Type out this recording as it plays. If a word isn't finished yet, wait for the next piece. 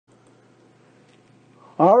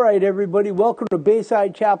All right, everybody, welcome to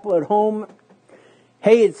Bayside Chapel at Home.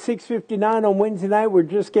 Hey, it's 6:59 on Wednesday night. We're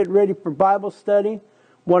just getting ready for Bible study.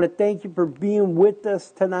 Want to thank you for being with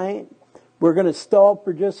us tonight. We're going to stall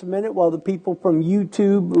for just a minute while the people from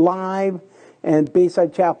YouTube Live and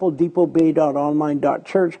Bayside Chapel,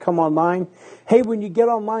 depotbay.online.church come online. Hey, when you get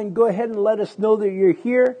online, go ahead and let us know that you're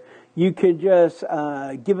here. You could just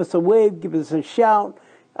give us a wave, give us a shout.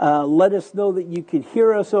 Let us know that you can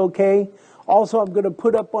hear us okay. Also, I'm going to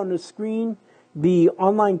put up on the screen the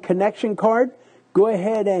online connection card. Go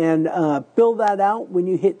ahead and fill that out when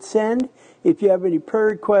you hit send. If you have any prayer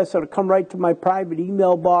requests, it'll come right to my private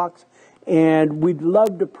email box, and we'd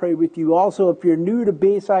love to pray with you. Also, if you're new to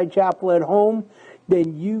Bayside Chapel at Home,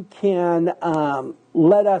 then you can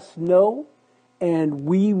let us know, and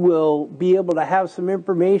we will be able to have some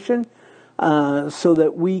information so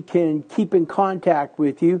that we can keep in contact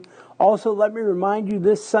with you. Also, let me remind you,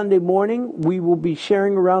 this Sunday morning, we will be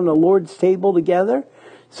sharing around the Lord's table together.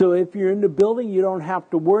 So if you're in the building, you don't have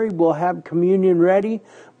to worry. We'll have communion ready.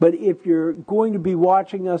 But if you're going to be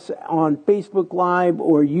watching us on Facebook Live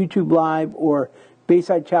or YouTube Live or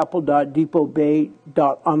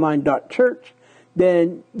baysidechapel.depotbay.online.church,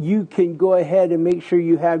 then you can go ahead and make sure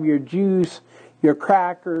you have your juice, your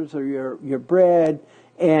crackers, or your bread,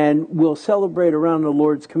 and we'll celebrate around the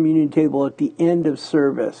Lord's communion table at the end of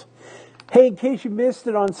service. Hey, in case you missed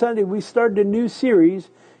it on Sunday, we started a new series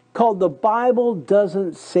called The Bible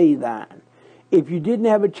Doesn't Say That. If you didn't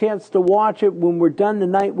have a chance to watch it, when we're done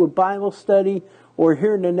tonight with Bible study or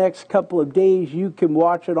here in the next couple of days, you can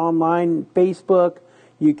watch it online on Facebook.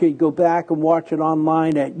 You could go back and watch it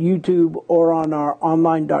online at YouTube or on our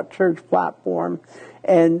online.church platform.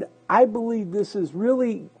 And I believe this is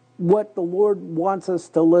really what the Lord wants us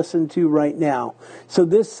to listen to right now. So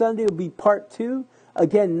this Sunday will be part 2.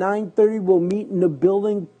 Again, 9:30 we'll meet in the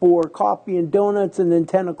building for coffee and donuts, and then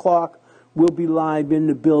 10 o'clock we'll be live in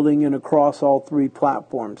the building and across all 3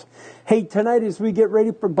 platforms. Hey, tonight as we get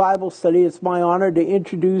ready for Bible study, it's my honor to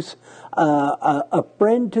introduce a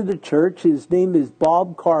friend to the church. His name is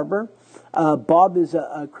Bob Carver. Bob is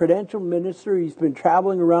a credentialed minister. He's been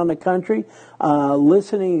traveling around the country,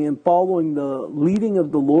 listening and following the leading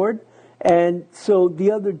of the Lord. And so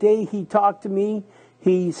the other day he talked to me.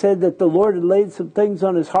 He said that the Lord had laid some things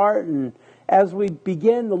on his heart, and as we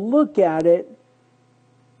began to look at it,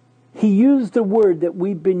 he used a word that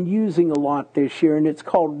we've been using a lot this year, and it's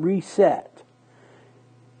called reset.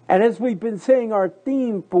 And as we've been saying, our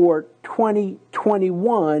theme for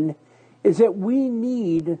 2021 is that we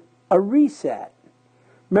need a reset.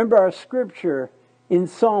 Remember, our scripture in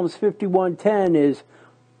Psalms 51:10 is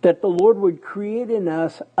that the Lord would create in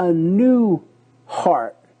us a new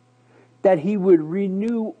heart, that he would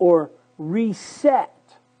renew or reset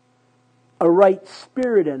a right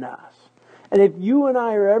spirit in us. And if you and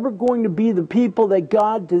I are ever going to be the people that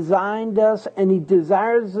God designed us and he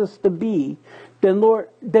desires us to be, then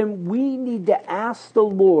we need to ask the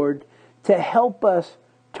Lord to help us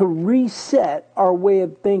to reset our way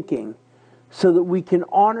of thinking so that we can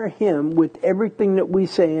honor him with everything that we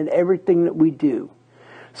say and everything that we do.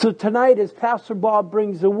 So tonight, as Pastor Bob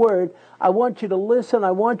brings the word, I want you to listen,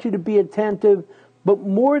 I want you to be attentive, but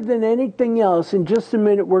more than anything else, in just a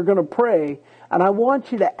minute we're going to pray, and I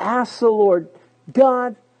want you to ask the Lord,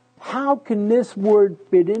 God, how can this word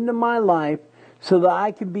fit into my life so that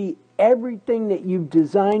I can be everything that you've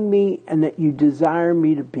designed me and that you desire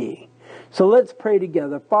me to be? So let's pray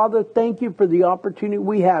together. Father, thank you for the opportunity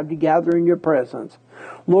we have to gather in your presence.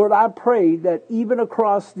 Lord, I pray that even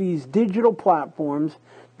across these digital platforms,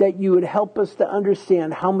 that you would help us to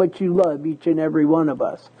understand how much you love each and every one of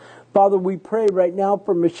us. Father, we pray right now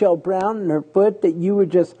for Michelle Brown and her foot, that you would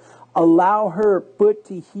just allow her foot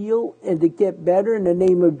to heal and to get better in the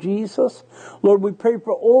name of Jesus. Lord, we pray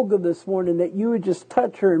for Olga this morning, that you would just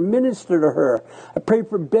touch her and minister to her. I pray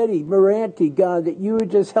for Betty Moranti, God, that you would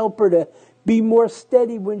just help her to be more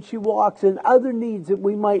steady when she walks, and other needs that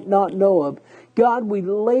we might not know of. God, we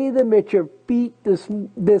lay them at your feet this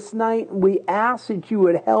night, and we ask that you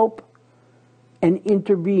would help and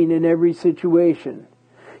intervene in every situation.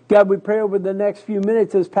 God, we pray over the next few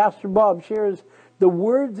minutes as Pastor Bob shares the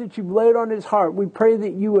words that you've laid on his heart. We pray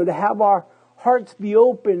that you would have our hearts be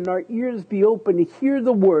open and our ears be open to hear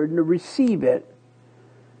the word and to receive it.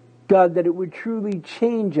 God, that it would truly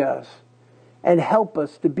change us and help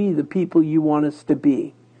us to be the people you want us to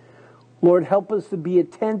be. Lord, help us to be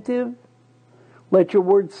attentive. Let your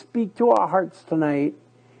word speak to our hearts tonight.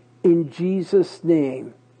 In Jesus'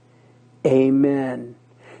 name, amen.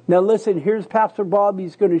 Now listen, here's Pastor Bob.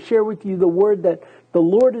 He's going to share with you the word that the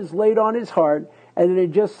Lord has laid on his heart. And then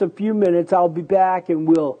in just a few minutes, I'll be back and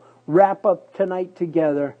we'll wrap up tonight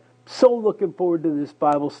together. So looking forward to this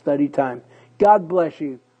Bible study time. God bless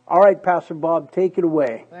you. All right, Pastor Bob, take it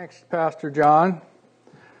away. Thanks, Pastor John.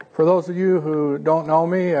 For those of you who don't know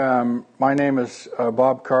me, my name is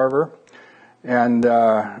Bob Carver, and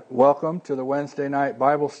welcome to the Wednesday night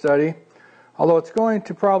Bible study. Although it's going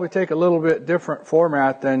to probably take a little bit different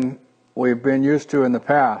format than we've been used to in the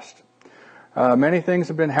past. Many things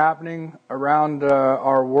have been happening around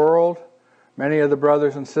our world. Many of the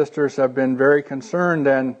brothers and sisters have been very concerned,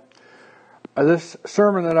 and this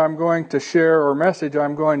sermon that I'm going to share, or message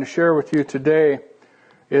I'm going to share with you today,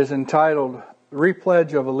 is entitled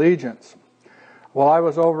Repledge of Allegiance. While I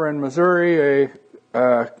was over in Missouri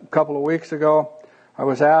a couple of weeks ago, I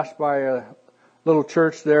was asked by a little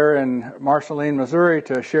church there in Marceline, Missouri,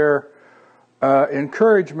 to share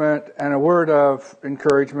encouragement and a word of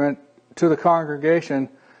encouragement to the congregation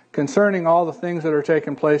concerning all the things that are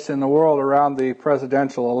taking place in the world around the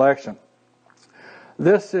presidential election.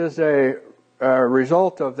 This is a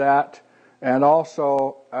result of that, and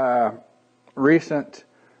also recent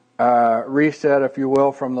reset, if you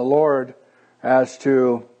will, from the Lord as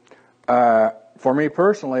to, for me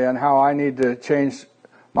personally, and how I need to change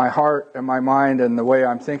my heart and my mind and the way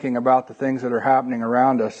I'm thinking about the things that are happening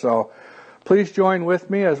around us. So please join with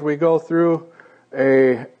me as we go through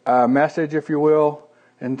a message, if you will,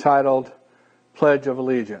 entitled Pledge of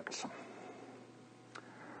Allegiance.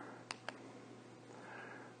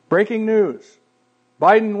 Breaking news.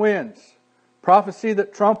 Biden wins. Prophecy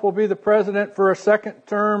that Trump will be the president for a second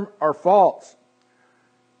term are false.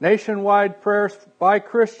 Nationwide prayers by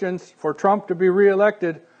Christians for Trump to be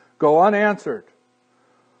reelected go unanswered.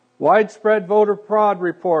 Widespread voter fraud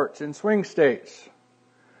reports in swing states.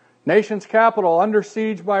 Nation's capital under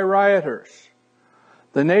siege by rioters.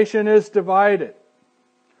 The nation is divided.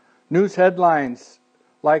 News headlines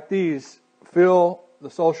like these fill the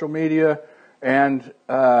social media and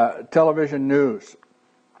television news.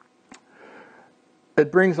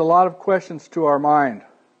 It brings a lot of questions to our mind.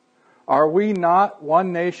 Are we not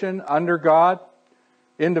one nation under God,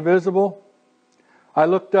 indivisible? I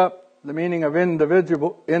looked up the meaning of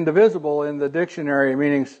indivisible in the dictionary,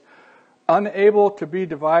 meaning unable to be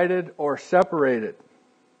divided or separated.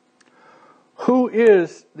 Who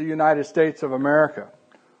is the United States of America?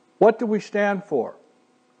 What do we stand for?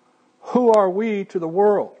 Who are we to the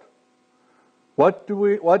world? What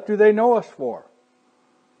do they know us for?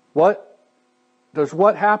 Does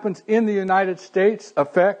what happens in the United States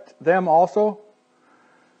affect them also?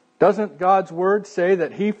 Doesn't God's word say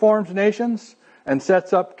that He forms nations and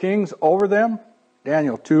sets up kings over them?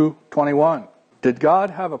 Daniel 2:21. Did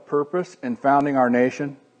God have a purpose in founding our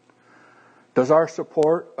nation? Does our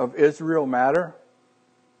support of Israel matter?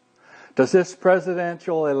 Does this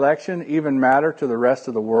presidential election even matter to the rest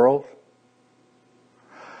of the world?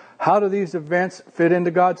 How do these events fit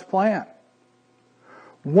into God's plan?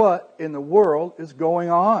 What in the world is going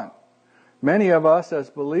on? Many of us as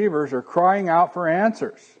believers are crying out for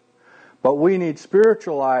answers, but we need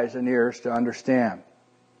spiritual eyes and ears to understand.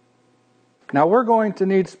 Now we're going to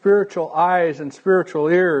need spiritual eyes and spiritual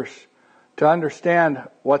ears to understand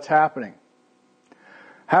what's happening.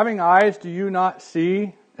 Having eyes, do you not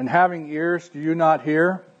see? And having ears, do you not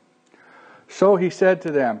hear? So he said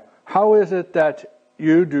to them, how is it that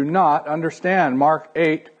you do not understand? Mark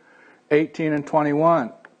 8:18 and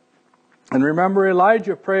 21. And remember,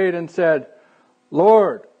 Elijah prayed and said,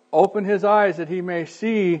 Lord, open his eyes that he may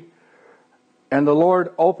see. And the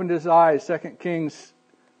Lord opened his eyes, 2 Kings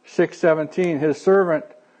 6:17. His servant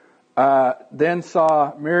then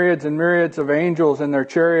saw myriads and myriads of angels in their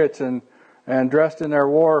chariots and dressed in their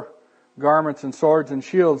war garments and swords and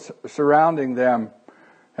shields surrounding them.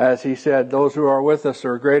 As he said, those who are with us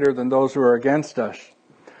are greater than those who are against us.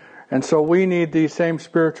 And so we need these same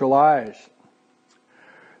spiritual eyes.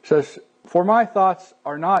 It says, for my thoughts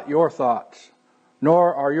are not your thoughts,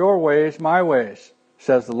 nor are your ways my ways,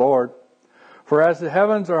 says the Lord. For as the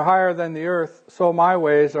heavens are higher than the earth, so my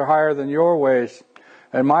ways are higher than your ways,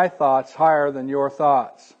 and my thoughts higher than your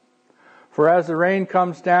thoughts. For as the rain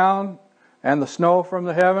comes down and the snow from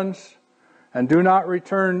the heavens, and do not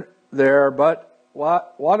return there, but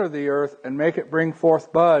water the earth and make it bring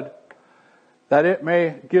forth bud, that it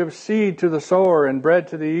may give seed to the sower and bread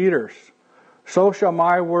to the eaters, so shall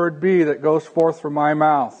my word be that goes forth from my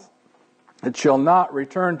mouth. It shall not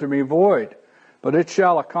return to me void, but it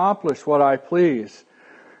shall accomplish what I please,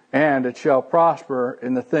 and it shall prosper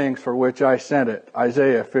in the things for which I sent it.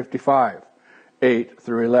 Isaiah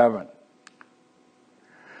 55:8-11.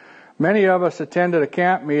 Many of us attended a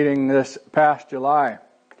camp meeting this past July.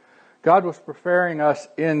 God was preparing us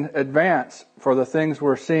in advance for the things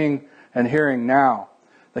we're seeing and hearing now.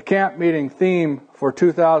 The camp meeting theme for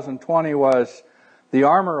 2020 was the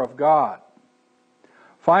armor of God.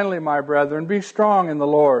 Finally, my brethren, be strong in the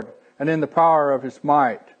Lord and in the power of his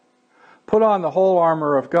might. Put on the whole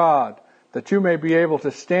armor of God, that you may be able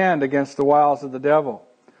to stand against the wiles of the devil.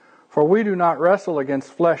 For we do not wrestle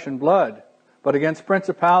against flesh and blood, but against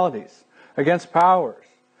principalities, against powers,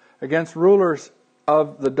 against rulers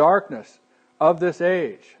of the darkness of this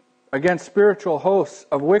age, against spiritual hosts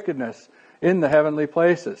of wickedness in the heavenly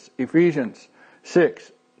places. Ephesians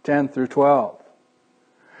 6:10-12.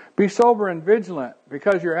 Be sober and vigilant,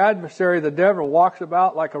 because your adversary the devil walks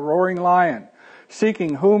about like a roaring lion,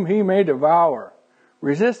 seeking whom he may devour.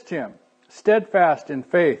 Resist him, steadfast in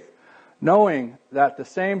faith, knowing that the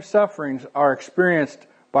same sufferings are experienced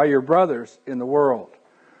by your brothers in the world.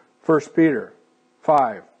 1 Peter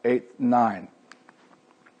 5:8-9.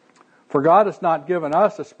 For God has not given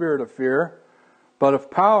us a spirit of fear, but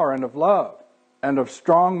of power and of love and of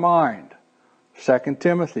strong mind. 2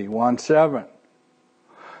 Timothy 1:7.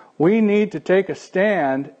 We need to take a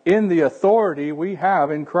stand in the authority we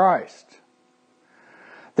have in Christ.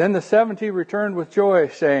 Then the 70 returned with joy,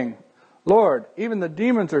 saying, Lord, even the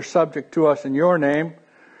demons are subject to us in your name.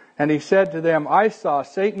 And he said to them, I saw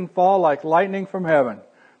Satan fall like lightning from heaven.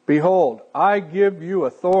 Behold, I give you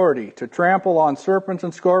authority to trample on serpents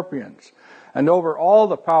and scorpions, and over all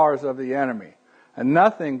the powers of the enemy, and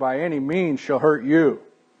nothing by any means shall hurt you.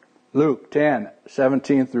 Luke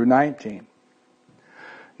 10:17-19.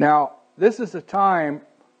 Now, this is a time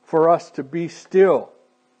for us to be still,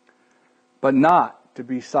 but not to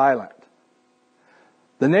be silent.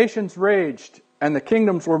 The nations raged, and the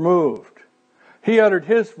kingdoms were moved. He uttered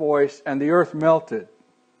his voice, and the earth melted.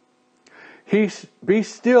 Be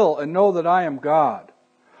still and know that I am God.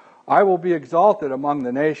 I will be exalted among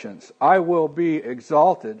the nations. I will be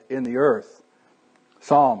exalted in the earth.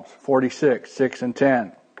 Psalms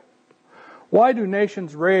 46:6-10. Why do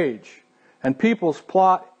nations rage, and peoples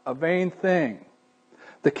plot a vain thing?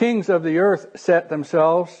 The kings of the earth set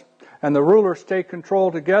themselves, and the rulers take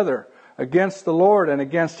control together against the Lord and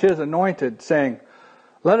against his anointed, saying,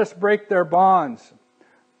 Let us break their bonds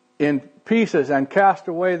in pieces and cast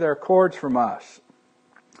away their cords from us.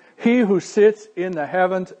 He who sits in the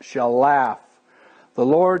heavens shall laugh. The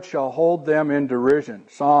Lord shall hold them in derision.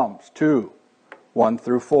 Psalms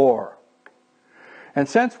 2:1-4. And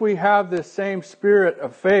since we have this same spirit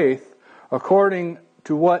of faith, according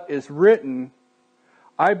to what is written,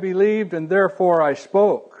 I believed and therefore I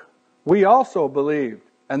spoke. We also believed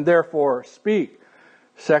and therefore speak.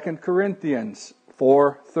 2 Corinthians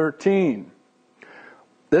 4:13.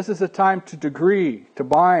 This is a time to decree, to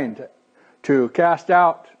bind, to cast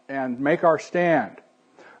out, and make our stand.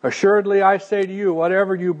 Assuredly I say to you,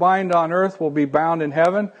 whatever you bind on earth will be bound in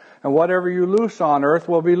heaven, and whatever you loose on earth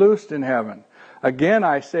will be loosed in heaven. Again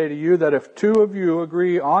I say to you that if two of you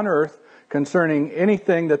agree on earth concerning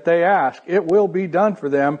anything that they ask, it will be done for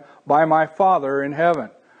them by my Father in heaven.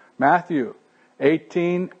 Matthew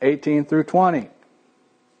 18:18-20.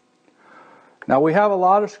 Now we have a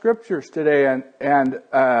lot of scriptures today, and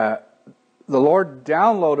the Lord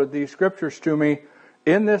downloaded these scriptures to me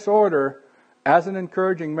in this order as an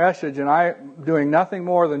encouraging message, and I'm doing nothing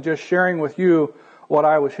more than just sharing with you what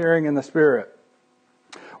I was hearing in the Spirit.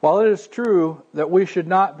 While it is true that we should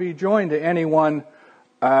not be joined to anyone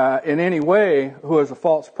in any way who is a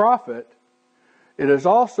false prophet, it is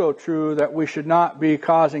also true that we should not be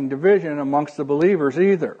causing division amongst the believers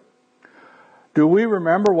either. Do we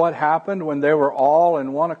remember what happened when they were all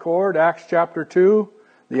in one accord? Acts chapter 2,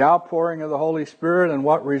 the outpouring of the Holy Spirit, and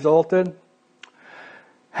what resulted?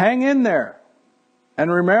 Hang in there. And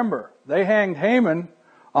remember, they hanged Haman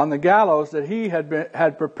on the gallows that he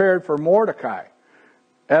had prepared for Mordecai.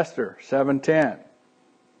 Esther 7:10.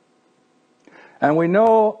 And we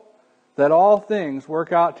know that all things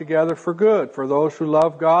work out together for good for those who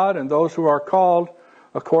love God and those who are called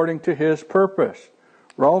according to his purpose.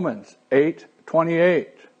 Romans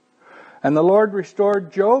 8:28. And the Lord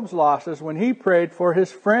restored Job's losses when he prayed for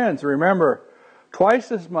his friends. Remember,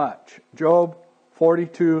 twice as much. Job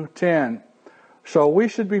 42:10. So we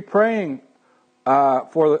should be praying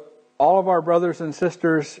for all of our brothers and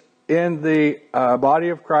sisters in the body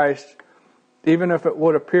of Christ, even if it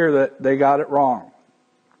would appear that they got it wrong.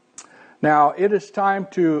 Now, it is time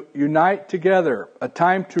to unite together, a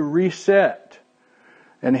time to reset.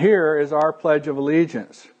 And here is our Pledge of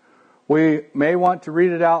Allegiance. We may want to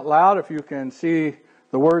read it out loud. If you can see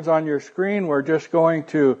the words on your screen, we're just going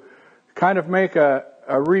to kind of make a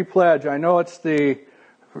repledge. I know it's the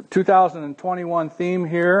 2021 theme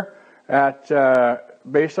here at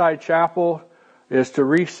Bayside Chapel is to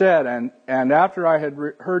reset. And after I had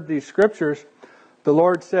heard these scriptures, the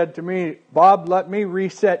Lord said to me, Bob, let me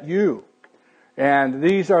reset you. And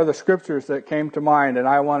these are the scriptures that came to mind, and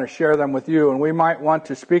I want to share them with you. And we might want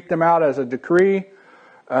to speak them out as a decree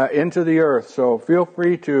into the earth. So feel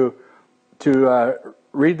free to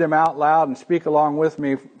read them out loud and speak along with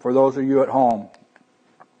me for those of you at home.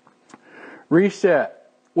 Reset.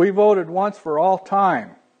 We voted once for all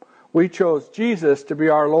time. We chose Jesus to be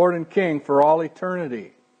our Lord and King for all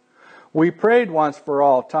eternity. We prayed once for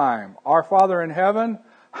all time. Our Father in heaven,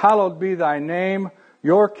 hallowed be thy name.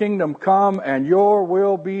 Your kingdom come and your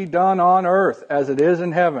will be done on earth as it is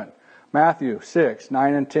in heaven. Matthew 6,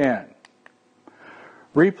 9 and 10.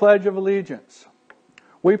 Repledge of allegiance.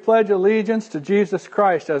 We pledge allegiance to Jesus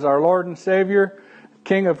Christ as our Lord and Savior,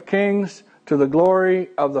 King of kings, to the glory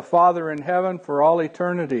of the Father in heaven for all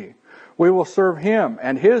eternity. We will serve Him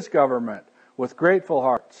and His government with grateful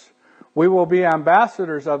hearts. We will be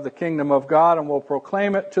ambassadors of the kingdom of God and will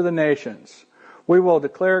proclaim it to the nations. We will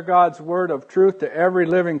declare God's word of truth to every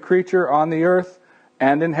living creature on the earth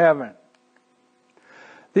and in heaven.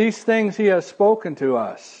 These things He has spoken to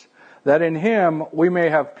us, that in Him we may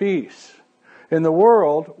have peace. In the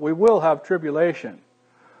world we will have tribulation,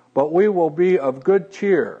 but we will be of good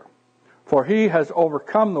cheer. For He has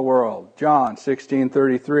overcome the world. John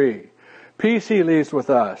 16:33. Peace He leaves with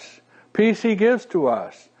us. Peace He gives to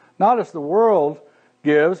us. Not as the world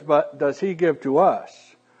gives, but does He give to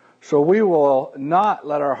us. So we will not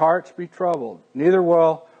let our hearts be troubled, neither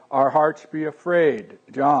will our hearts be afraid.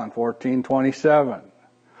 John 14:27.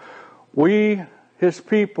 We, His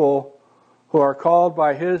people, who are called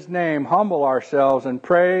by His name, humble ourselves and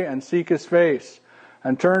pray and seek His face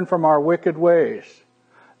and turn from our wicked ways.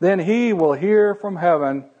 Then He will hear from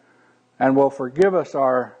heaven and will forgive us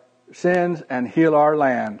our sins and heal our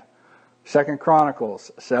land. 2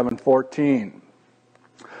 Chronicles 7:14.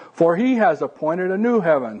 For He has appointed a new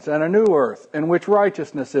heavens and a new earth in which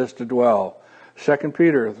righteousness is to dwell. 2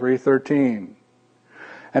 Peter 3:13.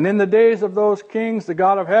 And in the days of those kings the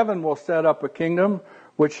God of heaven will set up a kingdom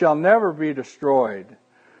which shall never be destroyed.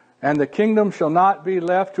 And the kingdom shall not be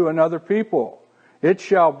left to another people. It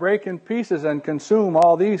shall break in pieces and consume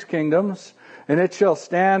all these kingdoms, and it shall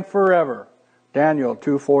stand forever. Daniel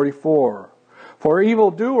 2:44. For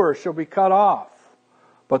evildoers shall be cut off,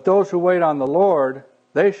 but those who wait on the Lord,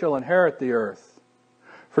 they shall inherit the earth.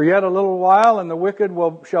 For yet a little while, and the wicked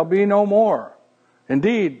shall be no more.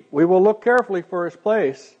 Indeed, we will look carefully for his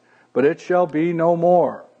place, but it shall be no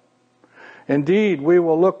more. Indeed, we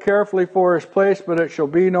will look carefully for his place, but it shall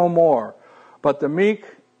be no more. But the meek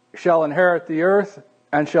shall inherit the earth,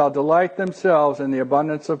 and shall delight themselves in the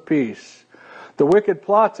abundance of peace. The wicked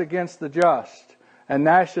plots against the just, and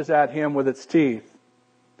gnashes at him with its teeth.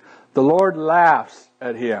 The Lord laughs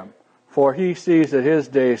at him, for He sees that his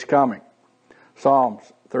day is coming.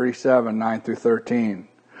 Psalms 37, 9 through 13.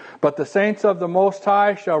 But the saints of the Most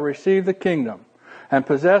High shall receive the kingdom, and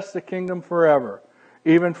possess the kingdom forever,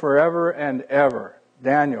 even forever and ever.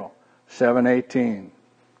 Daniel 7:18.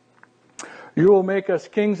 You will make us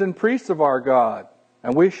kings and priests of our God,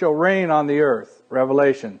 and we shall reign on the earth.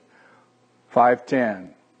 Revelation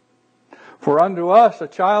 5:10. For unto us a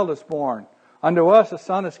child is born, unto us a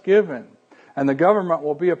son is given, and the government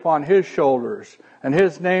will be upon His shoulders, and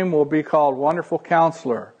His name will be called Wonderful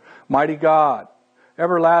Counselor, Mighty God,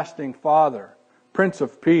 Everlasting Father, Prince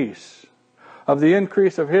of Peace. Of the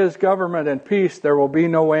increase of His government and peace there will be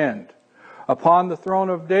no end. Upon the throne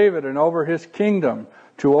of David and over His kingdom,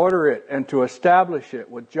 to order it and to establish it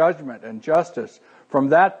with judgment and justice from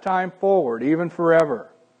that time forward, even forever.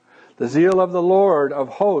 The zeal of the Lord of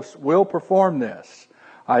hosts will perform this.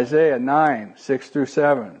 Isaiah 9, 6 through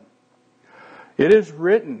 7. It is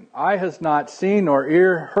written, eye has not seen nor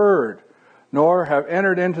ear heard, nor have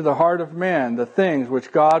entered into the heart of man the things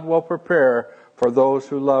which God will prepare for those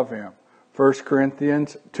who love Him. 1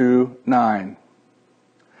 Corinthians 2, 9.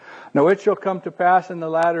 Now it shall come to pass in the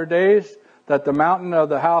latter days that the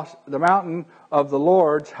mountain of the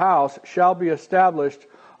Lord's house shall be established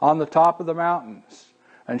on the top of the mountains,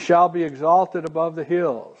 and shall be exalted above the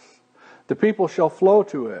hills. The people shall flow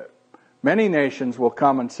to it. Many nations will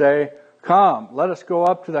come and say, Come, let us go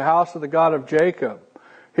up to the house of the God of Jacob.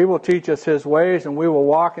 He will teach us His ways, and we will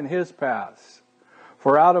walk in His paths.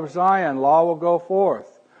 For out of Zion law will go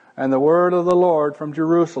forth, and the word of the Lord from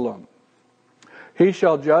Jerusalem. He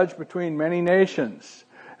shall judge between many nations,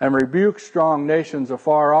 and rebuke strong nations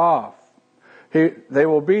afar off. They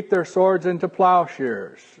will beat their swords into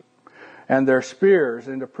plowshares, and their spears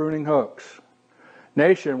into pruning hooks.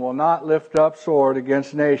 Nation will not lift up sword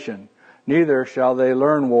against nation, neither shall they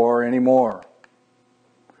learn war any more.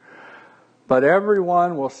 But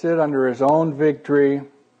everyone will sit under his own fig tree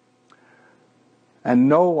and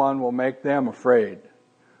no one will make them afraid.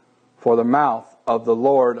 For the mouth of the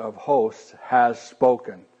Lord of hosts has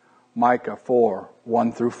spoken. Micah 4,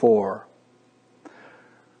 1-4.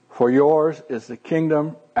 For yours is the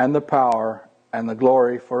kingdom and the power and the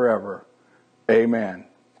glory forever. Amen.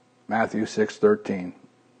 Matthew 6:13.